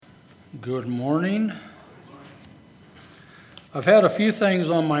Good morning. I've had a few things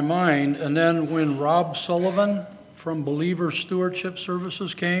on my mind, and then when Rob Sullivan from Believer Stewardship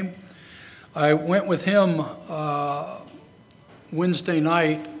Services came, I went with him Wednesday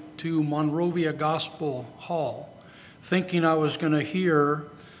night to Monrovia Gospel Hall, thinking I was going to hear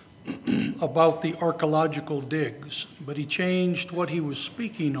about the archaeological digs, but he changed what he was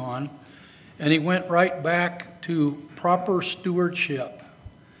speaking on, and he went right back to proper stewardship.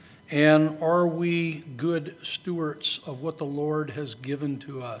 And are we good stewards of what the Lord has given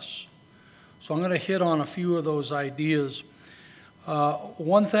to us? So I'm going to hit on a few of those ideas.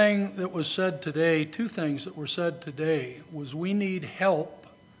 One thing that was said today, two things that were said today, was we need help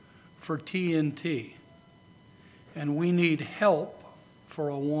for TNT, and we need help for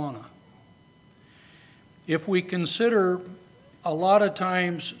Awana. If we consider a lot of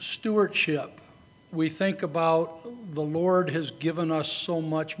times stewardship, we think about the Lord has given us so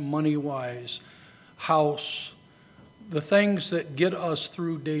much money-wise, house, the things that get us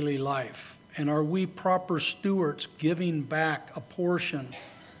through daily life. And are we proper stewards giving back a portion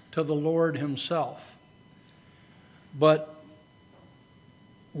to the Lord himself? But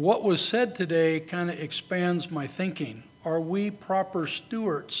what was said today kind of expands my thinking. Are we proper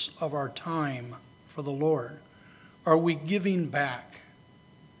stewards of our time for the Lord? Are we giving back?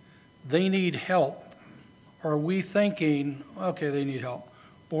 They need help. Are we thinking, okay, they need help?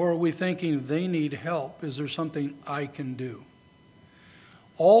 Or are we thinking they need help? Is there something I can do?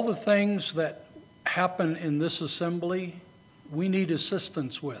 All the things that happen in this assembly, we need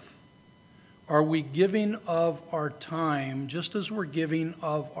assistance with. Are we giving of our time just as we're giving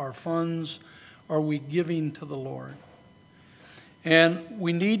of our funds? Are we giving to the Lord? And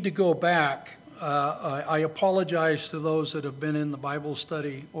we need to go back. I apologize to those that have been in the Bible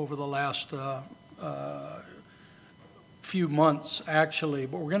study over the last few months, actually,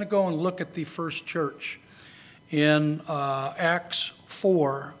 but we're going to go and look at the first church in Acts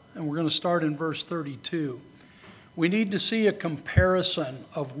 4, and we're going to start in verse 32. We need to see a comparison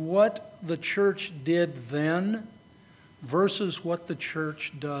of what the church did then versus what the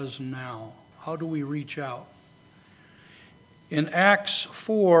church does now. How do we reach out? In Acts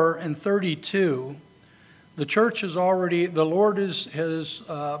 4 and 32, the church is already, the Lord has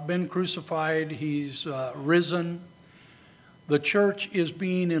been crucified, he's risen. The church is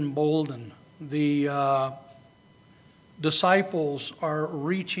being emboldened. The disciples are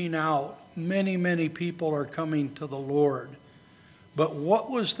reaching out. Many, many people are coming to the Lord. But what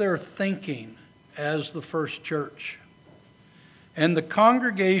was their thinking as the first church? And the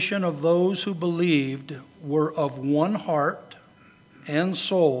congregation of those who believed were of one heart and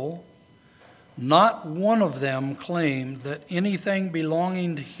soul. Not one of them claimed that anything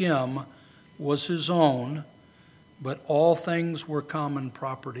belonging to him was his own, but all things were common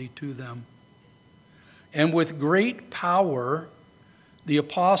property to them. And with great power, the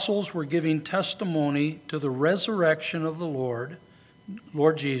apostles were giving testimony to the resurrection of the Lord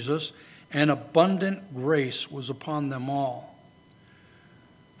Jesus, and abundant grace was upon them all.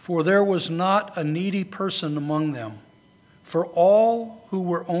 For there was not a needy person among them, for all who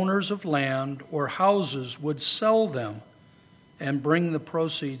were owners of land or houses would sell them and bring the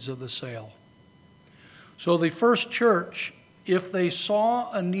proceeds of the sale. So the first church, if they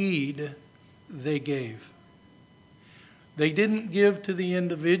saw a need, they gave. They didn't give to the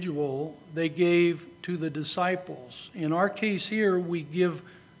individual, they gave to the disciples. In our case here, we give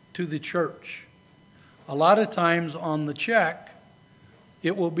to the church. A lot of times on the check,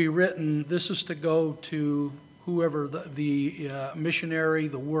 it will be written, this is to go to whoever, the missionary,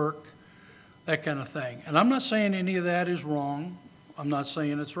 the work, that kind of thing. And I'm not saying any of that is wrong. I'm not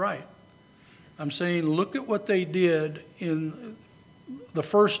saying it's right. I'm saying look at what they did in the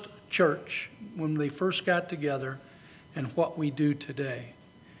first church when they first got together and what we do today.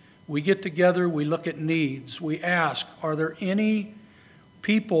 We get together, we look at needs, we ask, are there any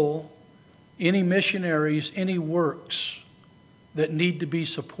people, any missionaries, any works that need to be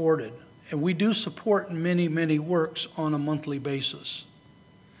supported? And we do support many, many works on a monthly basis.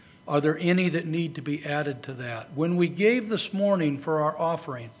 Are there any that need to be added to that? When we gave this morning for our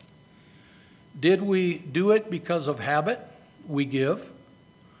offering, did we do it because of habit? We give.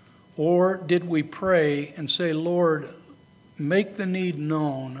 Or did we pray and say, Lord, make the need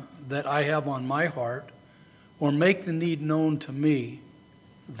known that I have on my heart, or make the need known to me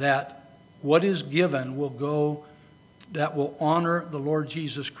that what is given will go, that will honor the Lord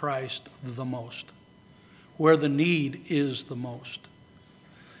Jesus Christ the most, where the need is the most.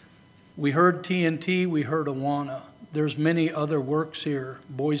 We heard TNT, we heard Awana. There's many other works here,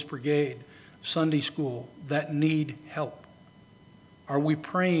 Boys Brigade, Sunday school, that need help. Are we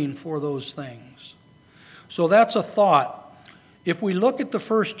praying for those things? So that's a thought. If we look at the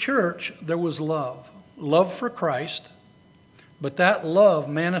first church, there was love. Love for Christ, but that love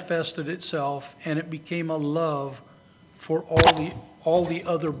manifested itself and it became a love for all the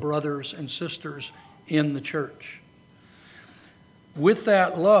other brothers and sisters in the church. With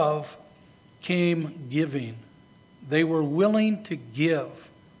that love came giving. They were willing to give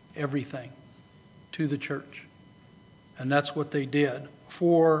everything to the church. And that's what they did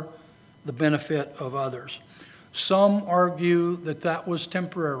for the benefit of others. Some argue that that was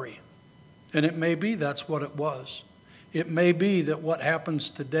temporary. And it may be that's what it was. It may be that what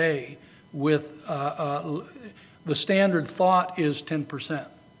happens today with the standard thought is 10%.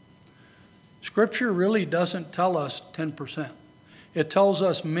 Scripture really doesn't tell us 10%. It tells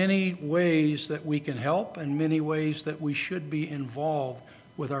us many ways that we can help and many ways that we should be involved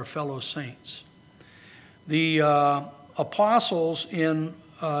with our fellow saints. The apostles in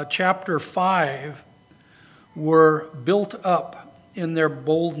chapter 5 were built up in their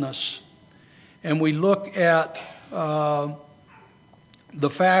boldness. And we look at the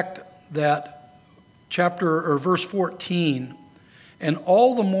fact that verse 14, and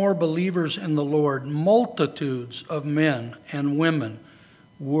all the more believers in the Lord, multitudes of men and women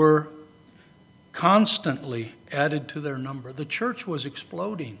were constantly added to their number. The church was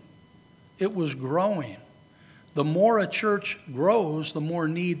exploding. It was growing. The more a church grows, the more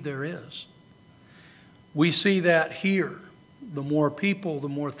need there is. We see that here. The more people, the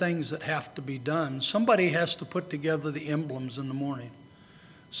more things that have to be done. Somebody has to put together the emblems in the morning.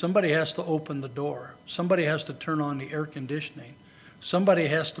 Somebody has to open the door. Somebody has to turn on the air conditioning. Somebody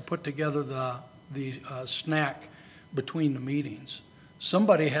has to put together the snack between the meetings.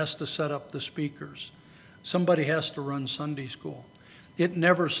 Somebody has to set up the speakers. Somebody has to run Sunday school. It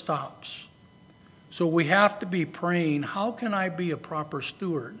never stops. So we have to be praying, how can I be a proper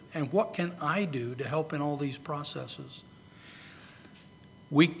steward? And what can I do to help in all these processes?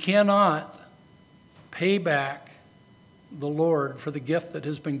 We cannot pay back the Lord for the gift that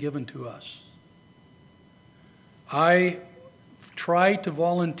has been given to us. I try to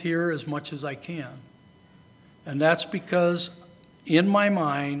volunteer as much as I can. And that's because in my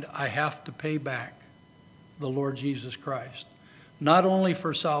mind, I have to pay back the Lord Jesus Christ. Not only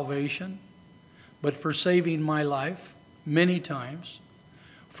for salvation, but for saving my life many times,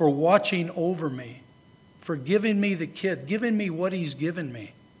 for watching over me, for giving me the kid, giving me what he's given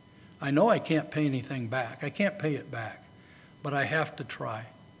me. I know I can't pay anything back. I can't pay it back, but I have to try.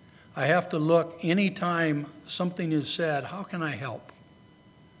 I have to look anytime something is said, how can I help?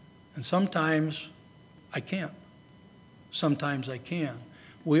 And sometimes I can't. Sometimes I can.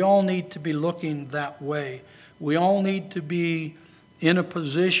 We all need to be looking that way. We all need to be in a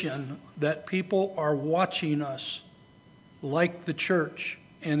position that people are watching us like the church,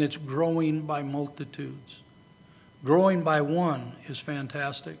 and it's growing by multitudes. Growing by one is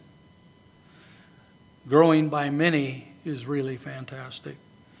fantastic. Growing by many is really fantastic.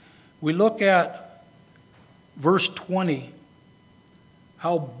 We look at verse 20,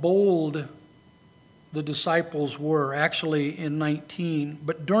 how bold the disciples were, actually in 19.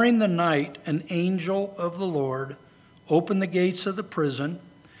 But during the night, an angel of the Lord opened the gates of the prison,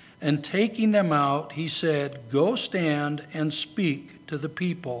 and taking them out, he said, "Go stand and speak to the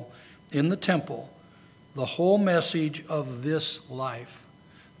people in the temple the whole message of this life."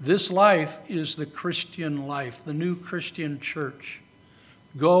 This life is the Christian life, the new Christian church.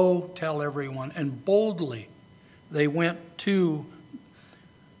 Go tell everyone. And boldly they went to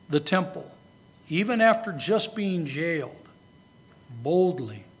the temple, even after just being jailed.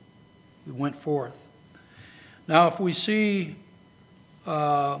 Boldly they went forth. Now, if we see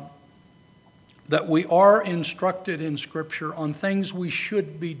that we are instructed in Scripture on things we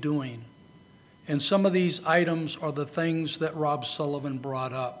should be doing, and some of these items are the things that Rob Sullivan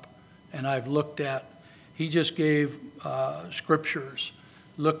brought up, and I've looked at. He just gave scriptures,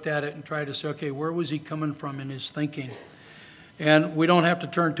 looked at it and tried to say, okay, where was he coming from in his thinking? And we don't have to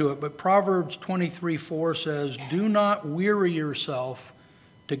turn to it, but Proverbs 23:4 says, "Do not weary yourself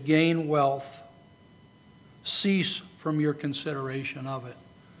to gain wealth. Cease from your consideration of it."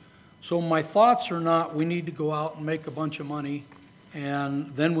 So my thoughts are not, we need to go out and make a bunch of money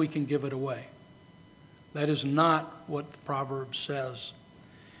and then we can give it away. That is not what the Proverbs says.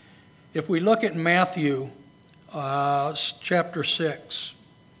 If we look at Matthew chapter 6,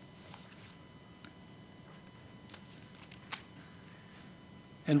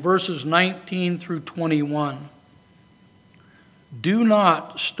 and verses 19 through 21, "Do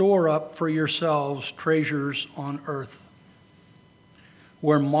not store up for yourselves treasures on earth,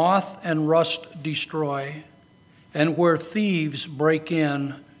 where moth and rust destroy, and where thieves break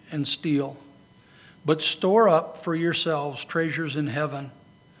in and steal. But store up for yourselves treasures in heaven,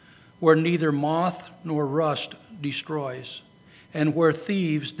 where neither moth nor rust destroys, and where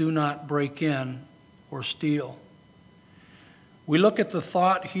thieves do not break in or steal. We look at the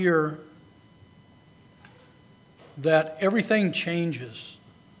thought here that everything changes.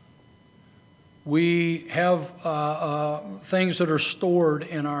 We have things that are stored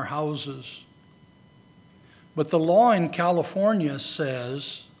in our houses. But the law in California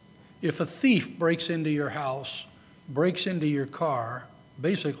says if a thief breaks into your house, breaks into your car,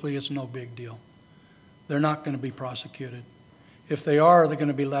 basically it's no big deal. They're not going to be prosecuted. If they are, they're going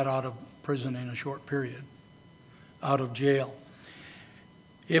to be let out of prison in a short period, out of jail.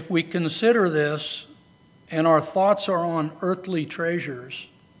 If we consider this and our thoughts are on earthly treasures,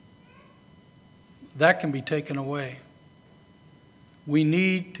 that can be taken away. We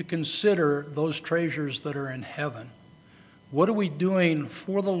need to consider those treasures that are in heaven. What are we doing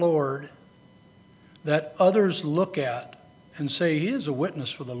for the Lord that others look at and say, he is a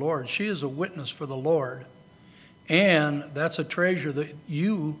witness for the Lord, she is a witness for the Lord, and that's a treasure that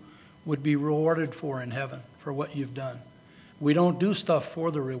you would be rewarded for in heaven for what you've done. We don't do stuff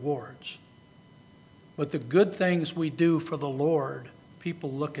for the rewards, but the good things we do for the Lord,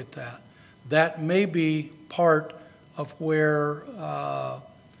 people look at that. That may be part of where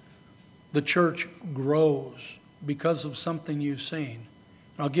the church grows because of something you've seen.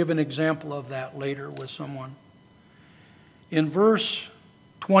 I'll give an example of that later with someone. In verse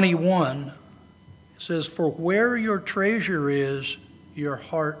 21, it says, "For where your treasure is, your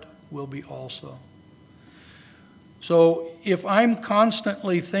heart will be also." So if I'm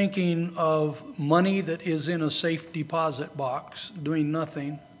constantly thinking of money that is in a safe deposit box, doing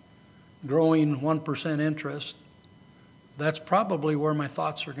nothing, growing 1% interest, that's probably where my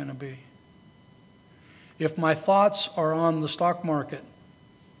thoughts are going to be. If my thoughts are on the stock market,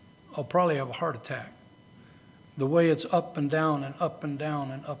 I'll probably have a heart attack. The way it's up and down and up and down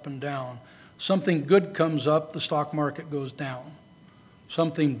and up and down. Something good comes up, the stock market goes down.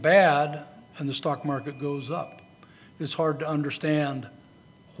 Something bad, and the stock market goes up. It's hard to understand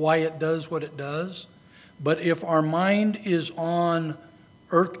why it does what it does. But if our mind is on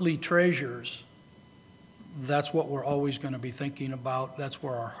earthly treasures, that's what we're always going to be thinking about. That's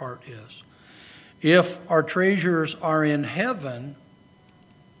where our heart is. If our treasures are in heaven,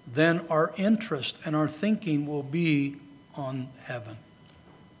 then our interest and our thinking will be on heaven.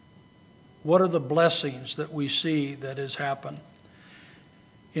 What are the blessings that we see that has happened?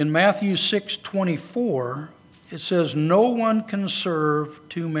 In Matthew 6:24, it says, "No one can serve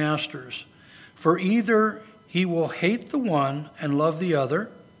two masters, for either he will hate the one and love the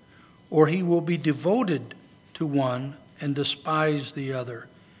other, or he will be devoted to one and despise the other.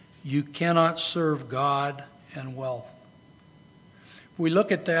 You cannot serve God and wealth." We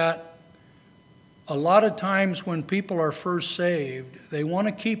look at that. A lot of times when people are first saved, they want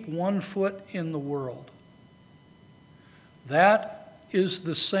to keep one foot in the world. That is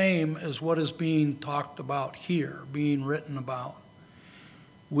the same as what is being talked about here, being written about.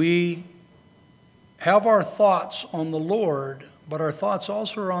 We have our thoughts on the Lord, but our thoughts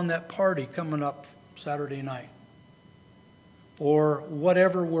also are on that party coming up Saturday night, or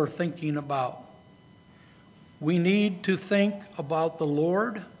whatever we're thinking about. We need to think about the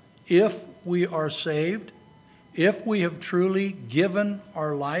Lord if we are saved, if we have truly given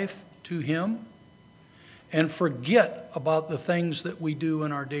our life to Him, and forget about the things that we do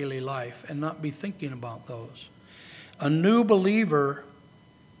in our daily life and not be thinking about those. A new believer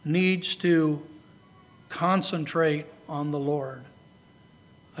needs to concentrate on the Lord.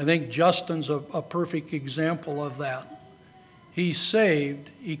 I think Justin's a perfect example of that. He's saved,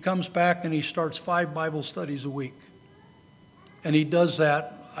 he comes back and he starts 5 Bible studies a week. And he does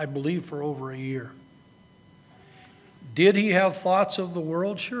that, I believe, for over a year. Did he have thoughts of the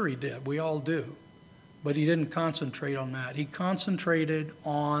world? Sure he did. We all do. But he didn't concentrate on that. He concentrated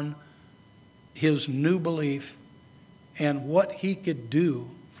on his new belief and what he could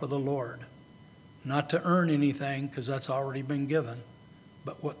do for the Lord. Not to earn anything, because that's already been given,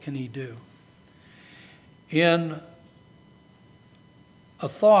 but what can he do? In a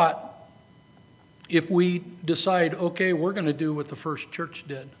thought, if we decide, okay, we're going to do what the first church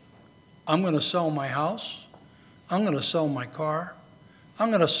did. I'm going to sell my house. I'm going to sell my car. I'm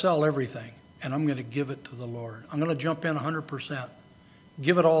going to sell everything, and I'm going to give it to the Lord. I'm going to jump in 100%.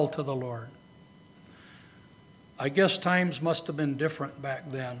 Give it all to the Lord. I guess times must have been different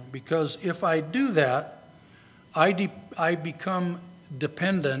back then, because if I do that, I become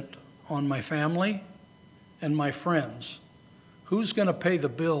dependent on my family and my friends. Who's going to pay the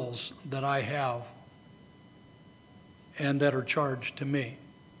bills that I have? and that are charged to me.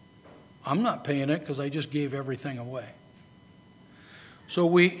 I'm not paying it because I just gave everything away. So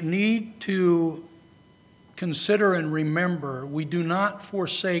we need to consider and remember we do not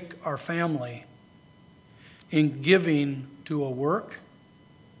forsake our family in giving to a work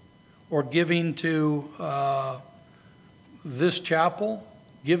or giving to this chapel,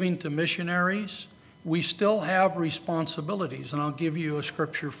 giving to missionaries. We still have responsibilities, and I'll give you a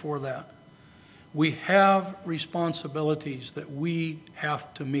scripture for that. We have responsibilities that we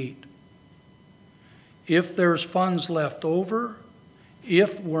have to meet. If there's funds left over,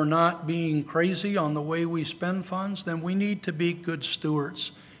 if we're not being crazy on the way we spend funds, then we need to be good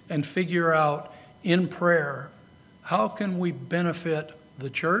stewards and figure out in prayer, how can we benefit the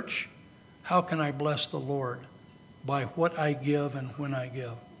church? How can I bless the Lord by what I give and when I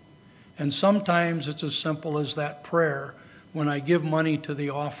give? And sometimes it's as simple as that prayer when I give money to the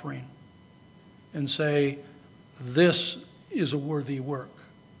offering and say, this is a worthy work.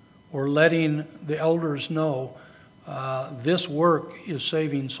 Or letting the elders know, this work is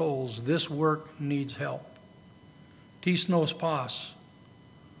saving souls. This work needs help. Tis nos pas.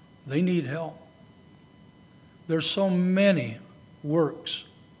 They need help. There's so many works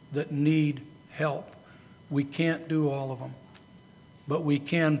that need help. We can't do all of them. But we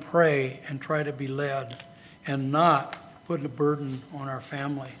can pray and try to be led and not put a burden on our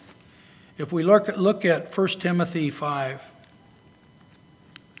family. If we look at 1 Timothy 5,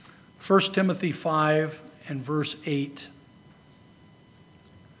 1 Timothy 5 and verse 8.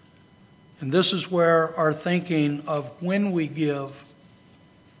 And this is where our thinking of when we give,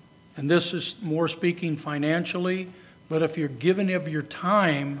 and this is more speaking financially, but if you're giving of your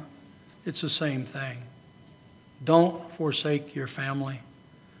time, it's the same thing. Don't forsake your family.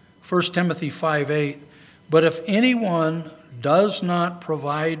 1 Timothy 5:8. But if anyone does not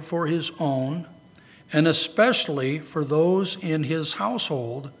provide for his own, and especially for those in his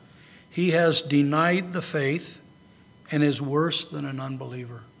household, he has denied the faith and is worse than an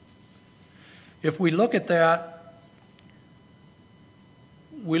unbeliever. If we look at that,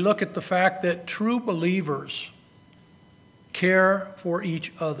 we look at the fact that true believers care for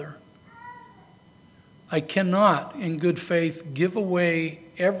each other. I cannot, in good faith, give away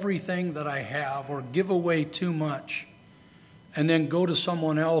everything that I have or give away too much and then go to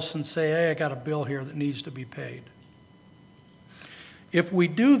someone else and say, hey, I got a bill here that needs to be paid. If we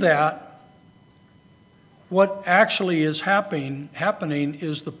do that, what actually is happening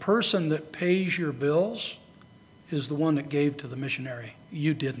is the person that pays your bills is the one that gave to the missionary.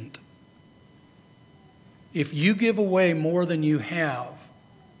 You didn't. If you give away more than you have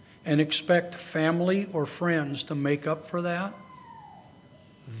and expect family or friends to make up for that,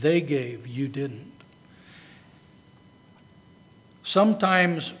 they gave, you didn't.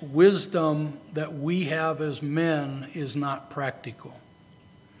 Sometimes wisdom that we have as men is not practical.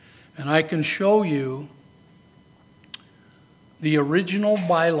 And I can show you the original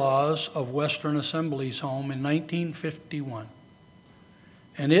bylaws of Western Assembly's home in 1951.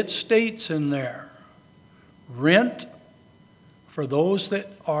 And it states in there, rent for those that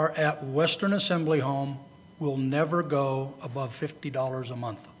are at Western Assembly home will never go above $50 a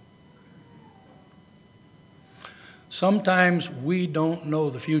month. Sometimes we don't know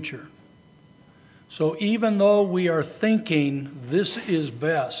the future. So even though we are thinking this is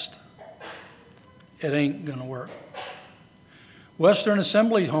best, it ain't going to work. Western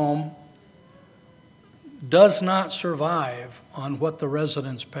Assembly home does not survive on what the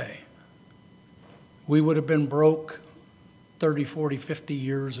residents pay. We would have been broke 30, 40, 50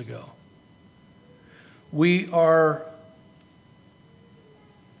 years ago. We are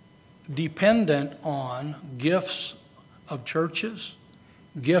dependent on gifts of churches,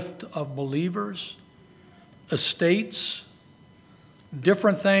 gift of believers, estates,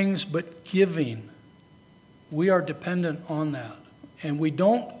 different things, but giving. We are dependent on that. And we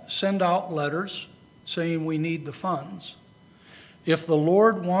don't send out letters saying we need the funds. If the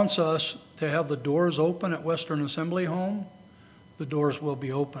Lord wants us to have the doors open at Western Assembly home, the doors will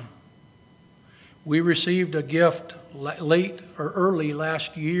be open. We received a gift late or early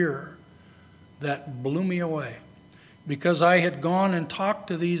last year that blew me away. Because I had gone and talked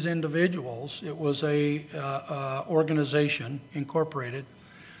to these individuals, it was a organization, incorporated,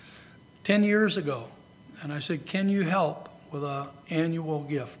 10 years ago. And I said, can you help with an annual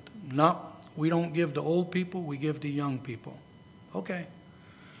gift? No, we don't give to old people, we give to young people. Okay.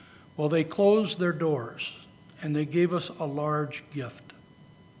 Well, they closed their doors and they gave us a large gift,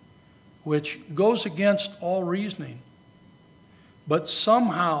 which goes against all reasoning. But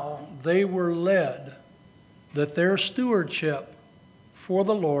somehow they were led that their stewardship for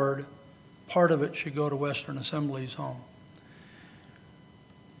the Lord, part of it should go to Western Assembly's home.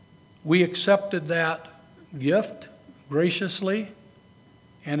 We accepted that gift graciously,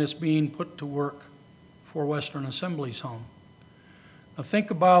 and it's being put to work for Western Assembly's home. Now think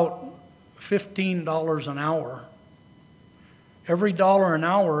about $15 an hour. Every dollar an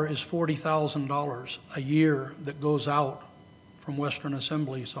hour is $40,000 a year that goes out from Western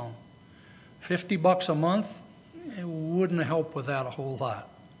Assembly's home. $50 a month, it wouldn't help with that a whole lot.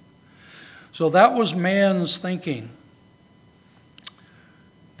 So that was man's thinking.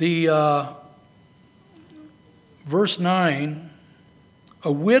 The verse 9,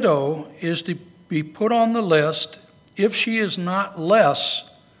 a widow is to be put on the list if she is not less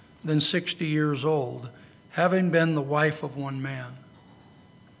than 60 years old, having been the wife of one man.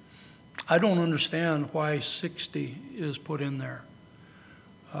 I don't understand why 60 is put in there,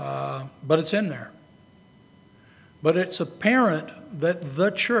 but it's in there. But it's apparent that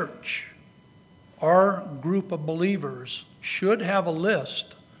the church, our group of believers, should have a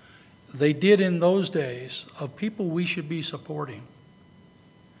list, they did in those days, of people we should be supporting.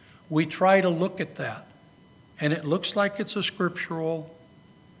 We try to look at that, and it looks like it's a scriptural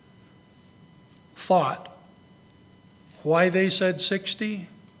thought. Why they said 60,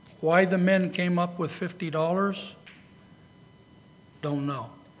 why the men came up with $50, don't know.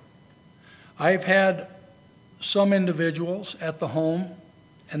 I've had some individuals at the home,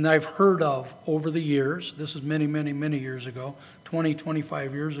 and I've heard of over the years, this is many, many, many years ago, 20,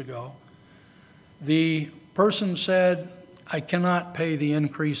 25 years ago, the person said, I cannot pay the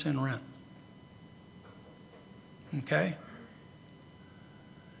increase in rent. Okay?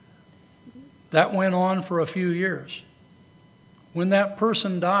 That went on for a few years. When that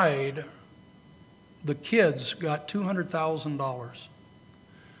person died, the kids got $200,000.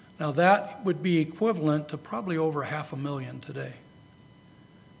 Now that would be equivalent to probably over $500,000 today.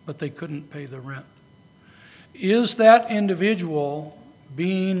 But they couldn't pay the rent. Is that individual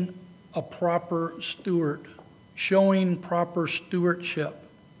being a proper steward, showing proper stewardship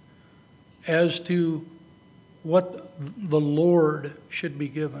as to what the Lord should be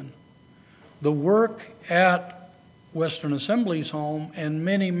given? The work at Western Assembly's home and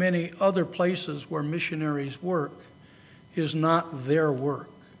many, many other places where missionaries work is not their work.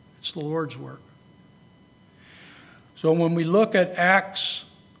 It's the Lord's work. So when we look at Acts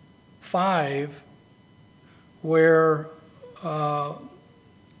 5, where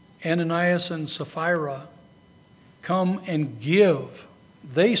Ananias and Sapphira come and give,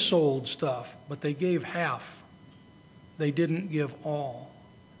 they sold stuff, but they gave half. They didn't give all.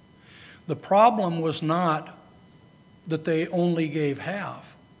 The problem was not that they only gave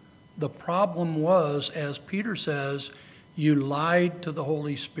half. The problem was, as Peter says, you lied to the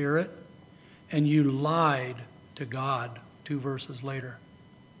Holy Spirit and you lied to God 2 verses later.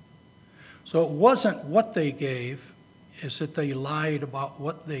 So it wasn't what they gave, it's that they lied about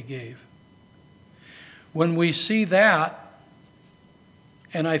what they gave. When we see that,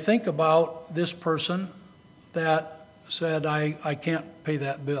 and I think about this person that said, I can't pay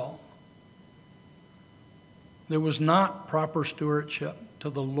that bill. There was not proper stewardship to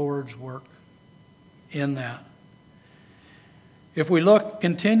the Lord's work in that. If we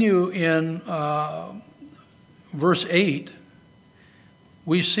continue in verse 8,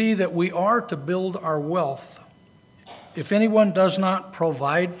 we see that we are to build our wealth. If anyone does not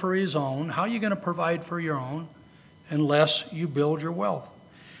provide for his own, how are you going to provide for your own unless you build your wealth?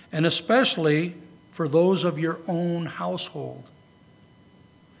 And especially for those of your own household.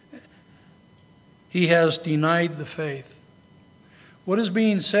 He has denied the faith. What is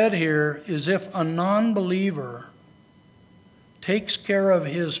being said here is if a non-believer takes care of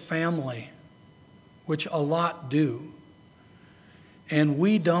his family, which a lot do, and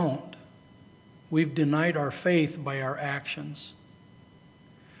we don't, we've denied our faith by our actions.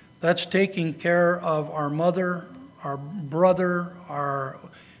 That's taking care of our mother, our brother,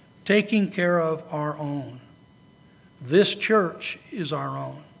 taking care of our own. This church is our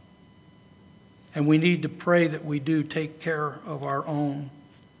own. And we need to pray that we do take care of our own.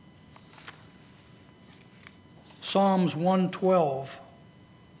 Psalms 112,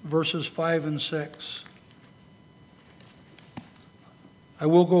 verses 5 and 6. I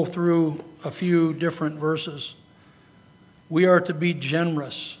will go through a few different verses. We are to be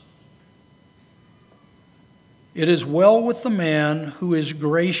generous. It is well with the man who is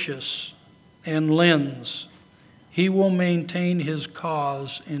gracious and lends. He will maintain his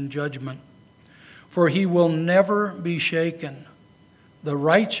cause in judgment, for he will never be shaken. The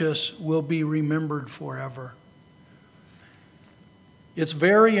righteous will be remembered forever. It's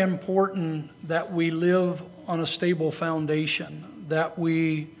very important that we live on a stable foundation, that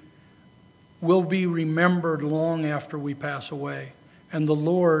we will be remembered long after we pass away. And the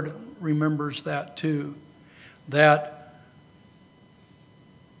Lord remembers that too, that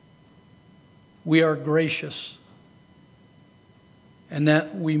we are gracious and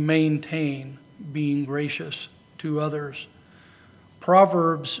that we maintain being gracious to others.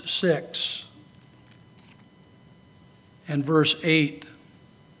 Proverbs 6 and verse 8.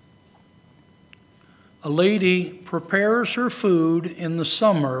 A lady prepares her food in the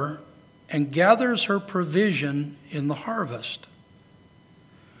summer and gathers her provision in the harvest.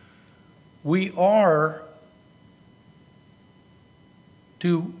 We are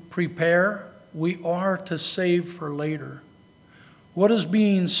to prepare, we are to save for later. What is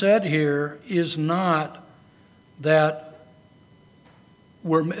being said here is not that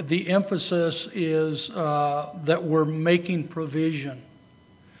the emphasis is that we're making provision.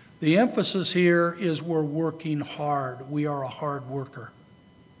 The emphasis here is we're working hard. We are a hard worker.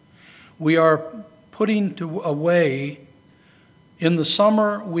 We are putting away. In the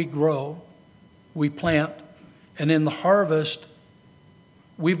summer, we grow, we plant, and in the harvest,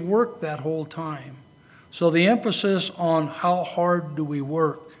 we've worked that whole time. So the emphasis on how hard do we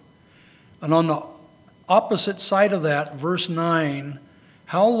work. And on the opposite side of that, verse 9,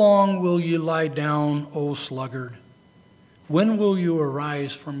 how long will you lie down, O sluggard? When will you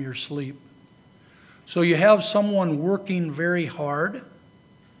arise from your sleep? So you have someone working very hard,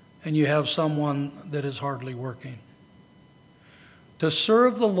 and you have someone that is hardly working. To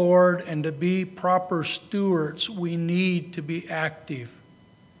serve the Lord and to be proper stewards, we need to be active.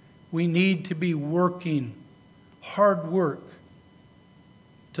 We need to be working, hard work,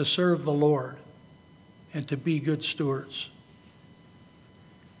 to serve the Lord and to be good stewards.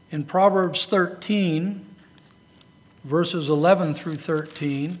 In Proverbs 13, verses 11 through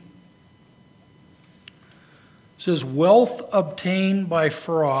 13, it says, wealth obtained by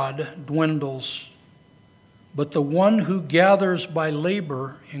fraud dwindles, but the one who gathers by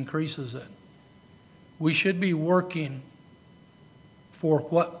labor increases it. We should be working for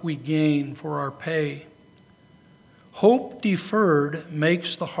what we gain, for our pay. Hope deferred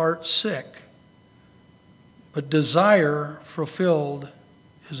makes the heart sick, but desire fulfilled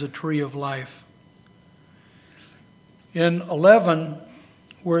is a tree of life. In 11,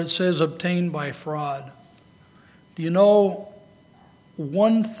 where it says obtained by fraud, do you know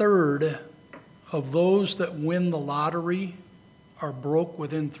 1/3 of those that win the lottery are broke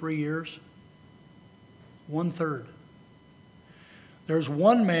within 3 years? 1/3. There's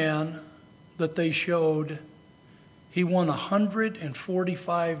one man that they showed, he won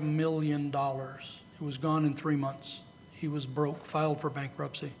 $145 million. It was gone in 3 months. He was broke, filed for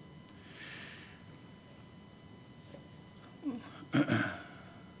bankruptcy.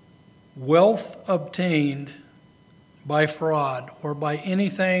 Wealth obtained by fraud or by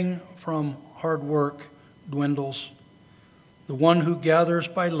anything from hard work dwindles. The one who gathers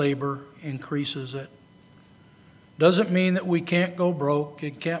by labor increases it. Doesn't mean that we can't go broke,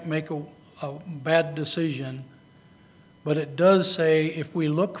 it can't make a bad decision, but it does say if we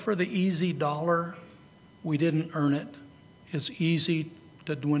look for the easy dollar, we didn't earn it. It's easy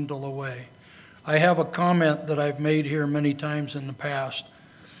to dwindle away. I have a comment that I've made here many times in the past.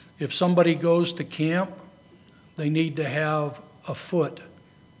 If somebody goes to camp, they need to have a foot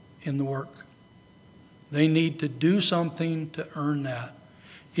in the work. They need to do something to earn that.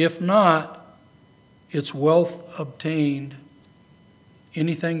 If not, it's wealth obtained.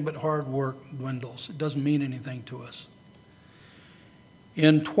 Anything but hard work dwindles. It doesn't mean anything to us.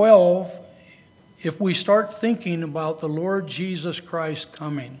 In 12, if we start thinking about the Lord Jesus Christ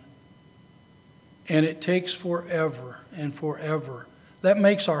coming, and it takes forever and forever, that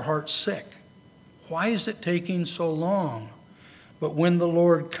makes our hearts sick. Why is it taking so long? But when the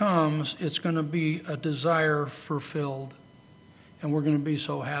Lord comes, it's going to be a desire fulfilled, and we're going to be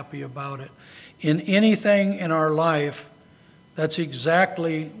so happy about it. In anything in our life, that's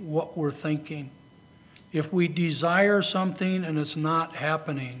exactly what we're thinking. If we desire something and it's not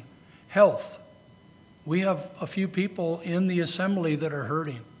happening, health. We have a few people in the assembly that are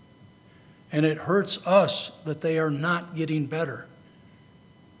hurting, and it hurts us that they are not getting better.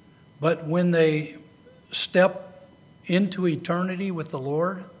 But when they step into eternity with the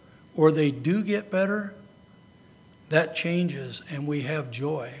Lord, or they do get better, that changes and we have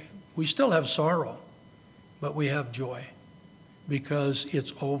joy. We still have sorrow, but we have joy because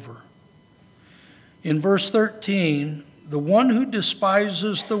it's over. In verse 13, the one who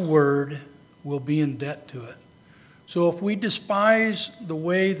despises the word will be in debt to it. So if we despise the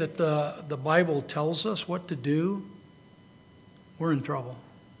way that the Bible tells us what to do, we're in trouble.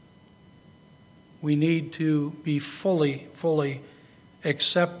 We need to be fully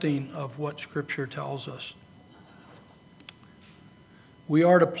accepting of what Scripture tells us. We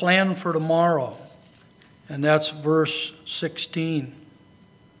are to plan for tomorrow, and that's verse 16.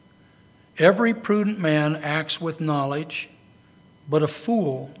 Every prudent man acts with knowledge, but a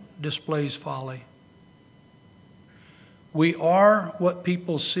fool displays folly. We are what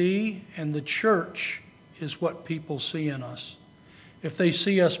people see, and the church is what people see in us. If they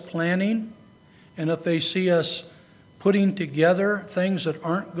see us planning, and if they see us putting together things that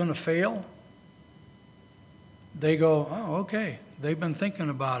aren't going to fail, they go, oh, okay, they've been thinking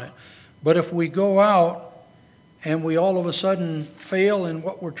about it. But if we go out and we all of a sudden fail in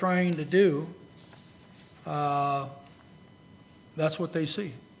what we're trying to do, that's what they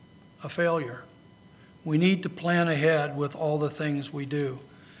see, a failure. We need to plan ahead with all the things we do.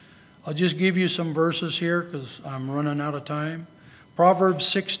 I'll just give you some verses here because I'm running out of time. Proverbs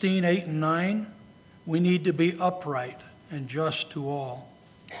 16, 8 and 9, we need to be upright and just to all.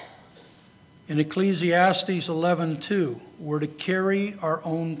 In Ecclesiastes 11:2, we're to carry our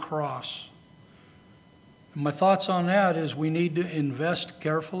own cross. And my thoughts on that is we need to invest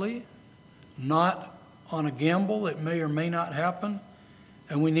carefully, not on a gamble that may or may not happen,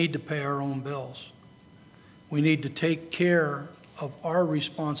 and we need to pay our own bills. We need to take care of our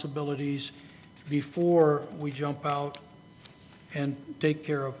responsibilities before we jump out and take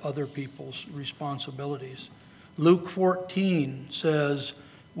care of other people's responsibilities. Luke 14 says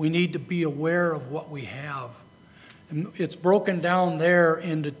we need to be aware of what we have. And it's broken down there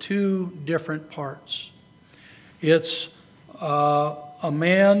into two different parts. It's a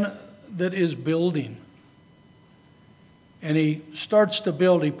man that is building. And he starts to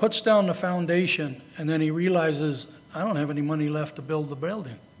build. He puts down the foundation, and then he realizes, I don't have any money left to build the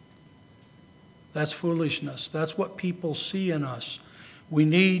building. That's foolishness. That's what people see in us. We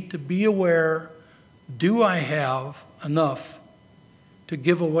need to be aware, do I have enough to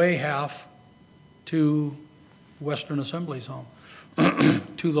give away half to Western Assembly's home,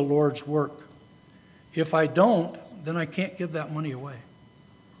 to the Lord's work? If I don't, then I can't give that money away.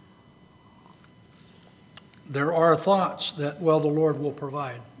 There are thoughts that, well, the Lord will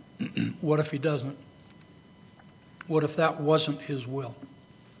provide. What if he doesn't? What if that wasn't his will?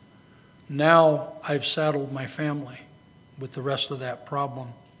 Now I've saddled my family with the rest of that problem.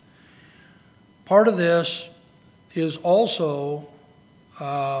 Part of this is also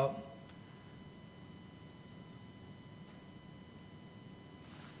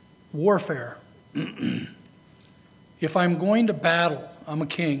warfare. If I'm going to battle, I'm a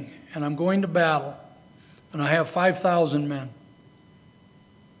king, and I'm going to battle, and I have 5,000 men,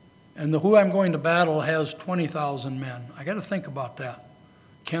 and who I'm going to battle has 20,000 men. I got to think about that.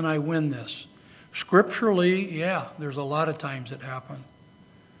 Can I win this? Scripturally, yeah, there's a lot of times it happens.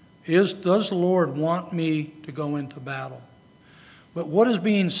 Does the Lord want me to go into battle? But what is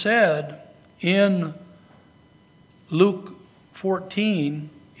being said in Luke 14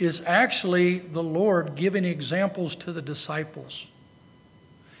 is actually the Lord giving examples to the disciples.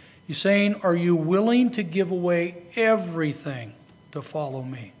 He's saying, are you willing to give away everything to follow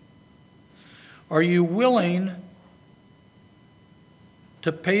me? Are you willing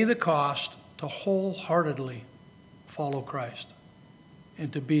to pay the cost to wholeheartedly follow Christ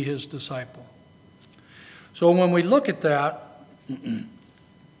and to be his disciple? So when we look at that,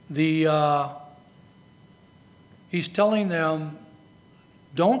 he's telling them,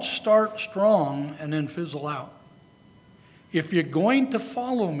 don't start strong and then fizzle out. If you're going to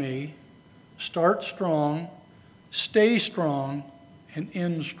follow me, start strong, stay strong, and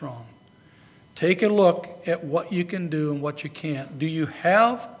end strong. Take a look at what you can do and what you can't. Do you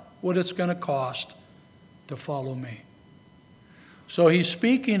have what it's going to cost to follow me? So he's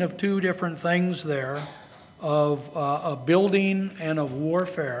speaking of two different things there, of a building and of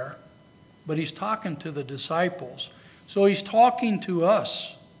warfare, but he's talking to the disciples. So he's talking to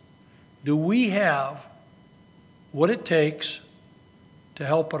us. Do we have what it takes to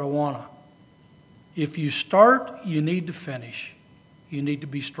help at Awana? If you start, you need to finish. You need to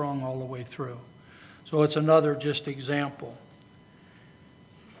be strong all the way through. So it's another just example.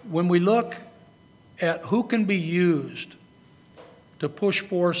 When we look at who can be used to push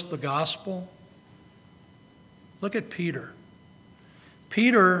forth the gospel, look at Peter.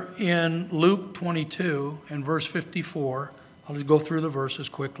 Peter in Luke 22 and verse 54, I'll just go through the verses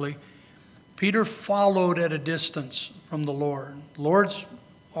quickly. Peter followed at a distance from the Lord. The Lord's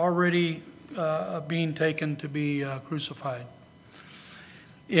already being taken to be crucified.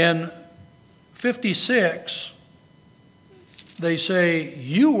 In 56, they say,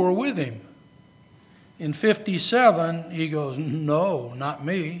 you were with him. In 57, he goes, no, not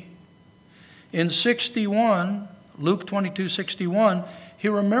me. In 61, Luke 22:61, he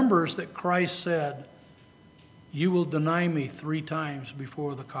remembers that Christ said, you will deny me 3 times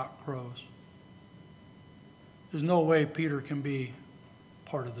before the cock crows. There's no way Peter can be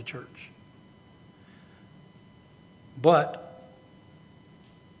part of the church. But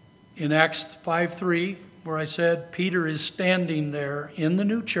in Acts 5:3, where I said Peter is standing there in the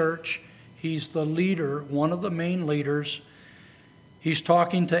new church, he's the leader, one of the main leaders. He's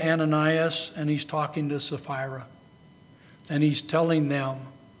talking to Ananias and he's talking to Sapphira. And he's telling them,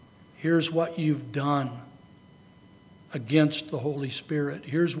 here's what you've done against the Holy Spirit.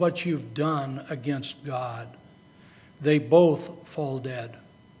 Here's what you've done against God. They both fall dead.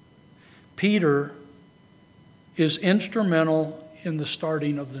 Peter is instrumental in the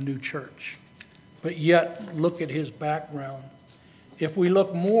starting of the new church. But yet, look at his background. If we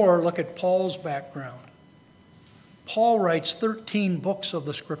look more, look at Paul's background. Paul writes 13 books of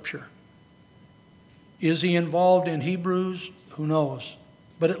the Scripture. Is he involved in Hebrews? Who knows?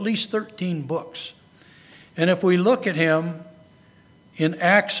 But at least 13 books. And if we look at him in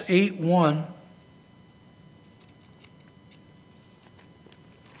Acts 8:1,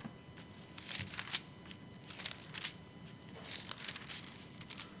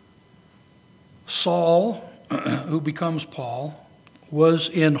 Saul, who becomes Paul, was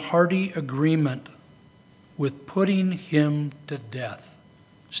in hearty agreement with putting him to death,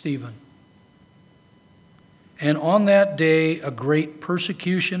 Stephen. And on that day, a great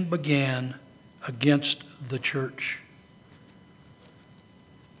persecution began against the church.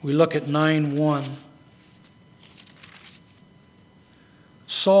 We look at 9:1.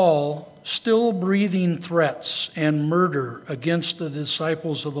 Saul, still breathing threats and murder against the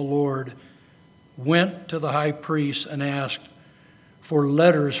disciples of the Lord, went to the high priest and asked for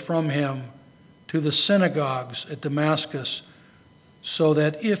letters from him to the synagogues at Damascus, so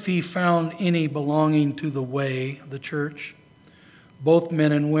that if he found any belonging to the way, the church, both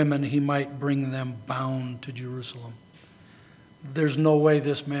men and women, he might bring them bound to Jerusalem. There's no way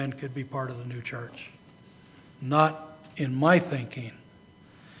this man could be part of the new church. Not in my thinking.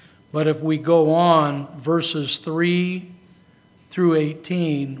 But if we go on, verses 3 through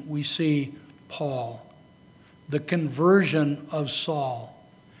 18, we see Paul, the conversion of Saul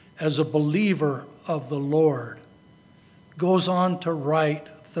as a believer of the Lord, goes on to write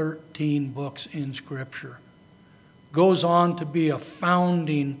 13 books in Scripture, goes on to be a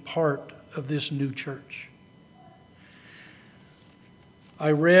founding part of this new church.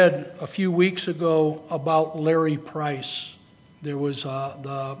 I read a few weeks ago about Larry Price. There was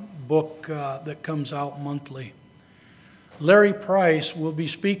the book that comes out monthly. Larry Price will be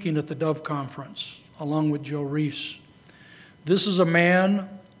speaking at the Dove Conference along with Joe Reese. This is a man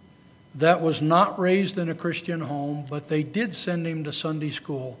that was not raised in a Christian home, but they did send him to Sunday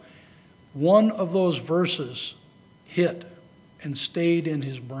school. One of those verses hit and stayed in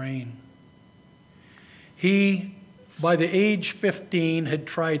his brain. He, by the age 15, had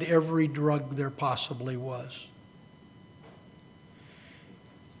tried every drug there possibly was.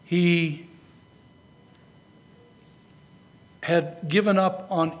 He had given up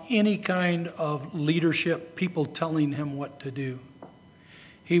on any kind of leadership, people telling him what to do.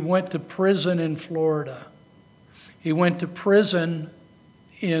 He went to prison in Florida. He went to prison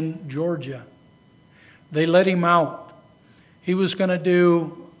in Georgia. They let him out. He was going to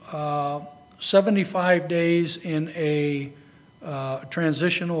do 75 days in a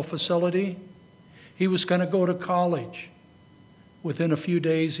transitional facility. He was going to go to college. Within a few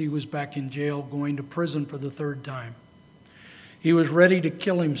days, he was back in jail, going to prison for the 3rd time. He was ready to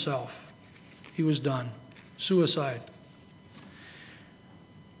kill himself. He was done. Suicide.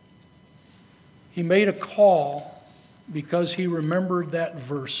 He made a call because he remembered that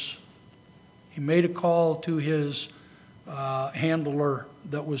verse. He made a call to his handler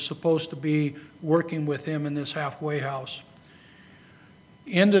that was supposed to be working with him in this halfway house.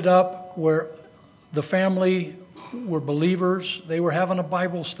 Ended up where the family were believers. They were having a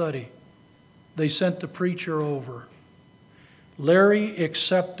Bible study. They sent the preacher over. Larry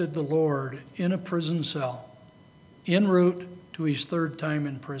accepted the Lord in a prison cell, en route to his 3rd time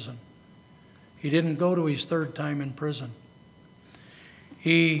in prison. He didn't go to his 3rd time in prison.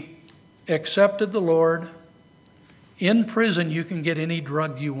 He accepted the Lord. In prison, you can get any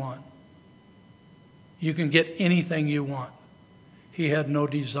drug you want. You can get anything you want. He had no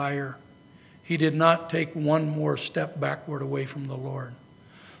desire. He did not take one more step backward away from the Lord.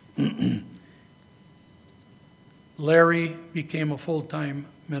 Larry became a full-time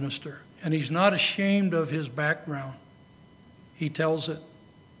minister, and he's not ashamed of his background. He tells it.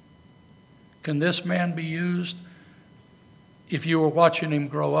 Can this man be used? If you were watching him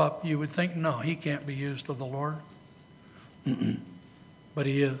grow up, you would think, no, he can't be used of the Lord. But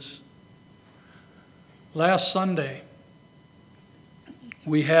he is. Last Sunday,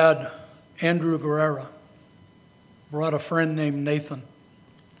 we had Andrew Guerrera brought a friend named Nathan.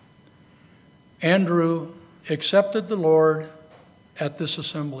 Andrew accepted the Lord at this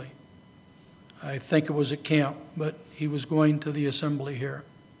assembly. I think it was at camp, but he was going to the assembly here.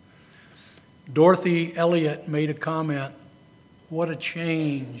 Dorothy Elliott made a comment, "What a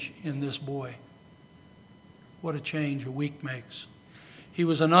change in this boy. What a change a week makes." He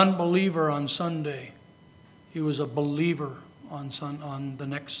was an unbeliever on Sunday. He was a believer on the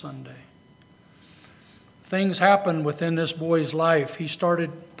next Sunday. Things happened within this boy's life. He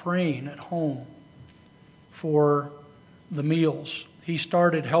started praying at home for the meals. He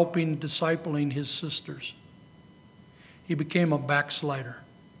started helping, discipling his sisters. He became a backslider.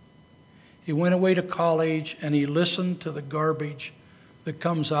 He went away to college and he listened to the garbage that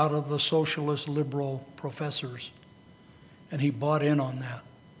comes out of the socialist liberal professors. And he bought in on that.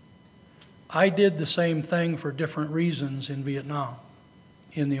 I did the same thing for different reasons in Vietnam,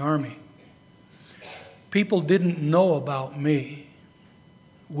 in the Army. People didn't know about me.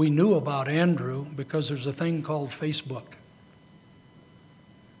 We knew about Andrew because there's a thing called Facebook.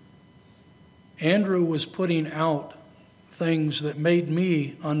 Andrew was putting out things that made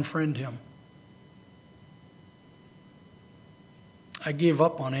me unfriend him. I gave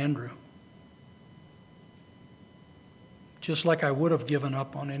up on Andrew. Just like I would have given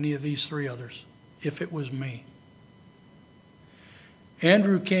up on any of these three others, if it was me.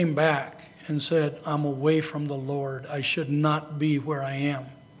 Andrew came back and said, "I'm away from the Lord. I should not be where I am."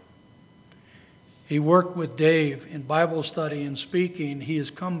 He worked with Dave in Bible study and speaking. He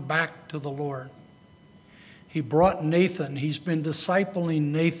has come back to the Lord. He brought Nathan. He's been discipling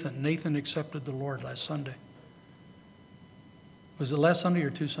Nathan. Nathan accepted the Lord last Sunday. Was it last Sunday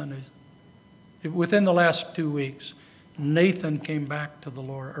or 2 Sundays? Within the last 2 weeks, Nathan came back to the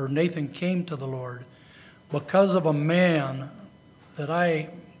Lord, or Nathan came to the Lord because of a man that I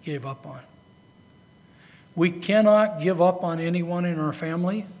gave up on. We cannot give up on anyone in our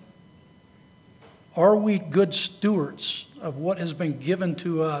family. Are we good stewards of what has been given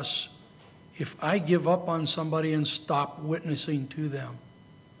to us if I give up on somebody and stop witnessing to them?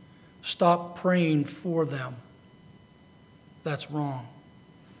 Stop praying for them? That's wrong.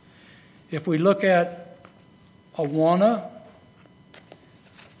 If we look at Awana,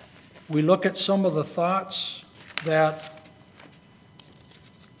 we look at some of the thoughts that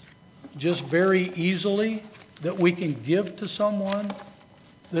just very easily that we can give to someone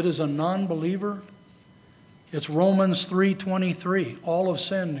that is a non-believer. It's Romans 3:23. All have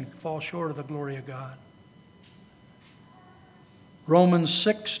sinned and fall short of the glory of God. Romans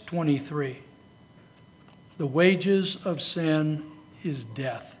 6:23. The wages of sin is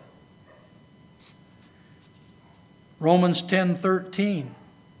death. Romans 10:13.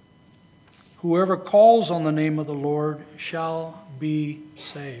 Whoever calls on the name of the Lord shall be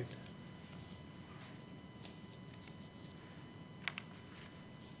saved.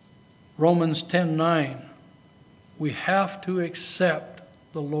 Romans 10:9. We have to accept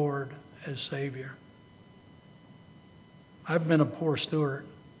the Lord as Savior. I've been a poor steward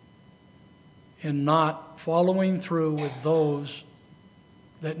in not following through with those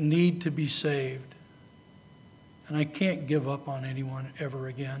that need to be saved. And I can't give up on anyone ever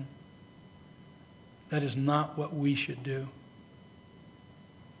again. That is not what we should do.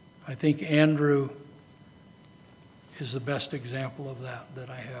 I think Andrew is the best example of that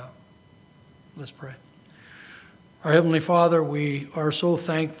I have. Let's pray. Our Heavenly Father, we are so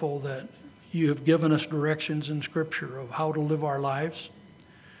thankful that you have given us directions in Scripture of how to live our lives,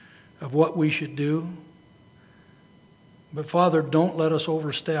 of what we should do. But Father, don't let us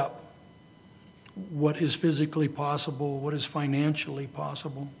overstep what is physically possible, what is financially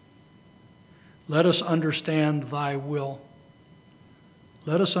possible. Let us understand thy will.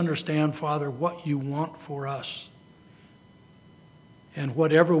 Let us understand, Father, what you want for us. And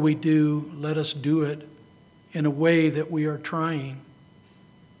whatever we do, let us do it in a way that we are trying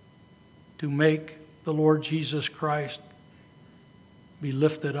to make the Lord Jesus Christ be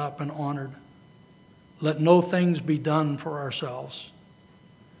lifted up and honored. Let no things be done for ourselves.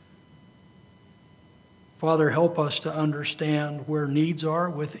 Father, help us to understand where needs are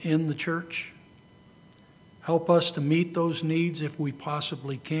within the church. Help us to meet those needs if we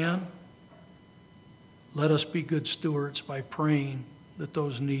possibly can. Let us be good stewards by praying that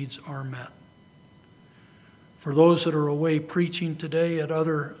those needs are met. For those that are away preaching today at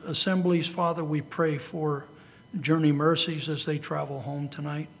other assemblies, Father, we pray for journey mercies as they travel home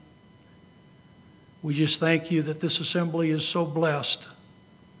tonight. We just thank you that this assembly is so blessed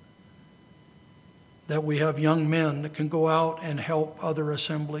that we have young men that can go out and help other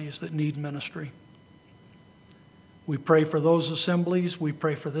assemblies that need ministry. We pray for those assemblies. We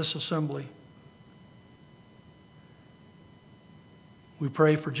pray for this assembly. We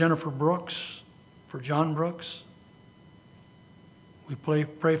pray for Jennifer Brooks, for John Brooks. We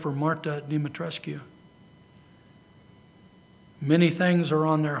pray for Marta Dimitrescu. Many things are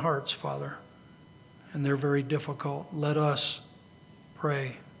on their hearts, Father, and they're very difficult. Let us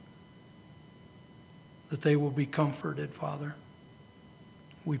pray that they will be comforted, Father.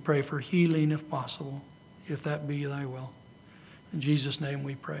 We pray for healing if possible, if that be thy will. In Jesus' name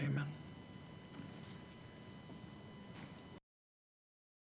we pray, amen.